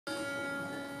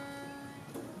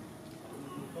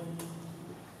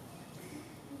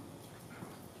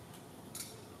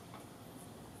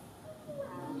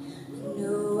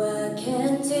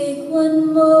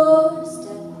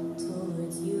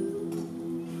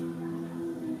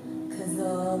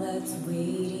what's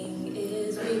waiting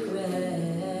is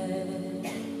regret.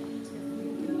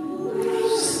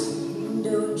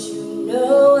 Don't you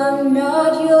know I'm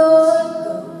not your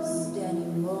ghost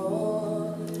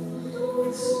anymore?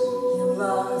 You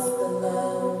lost the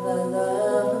love I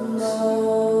love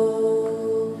most.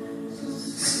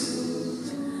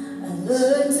 I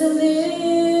learned to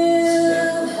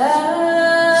live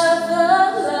half a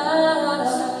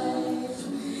life,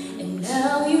 and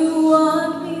now you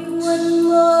want me one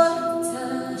more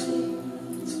time.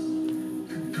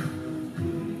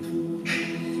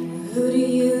 Who do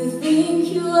you think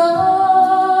you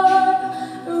are?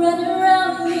 Run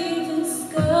around leaving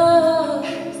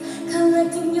scars,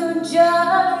 collecting your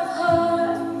jar of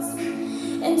hearts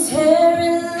and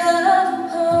tearing love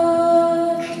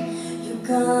apart. You're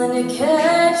gonna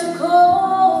catch a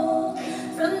cold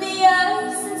from the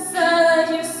ice inside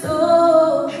your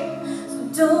soul, so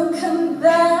don't come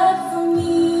back.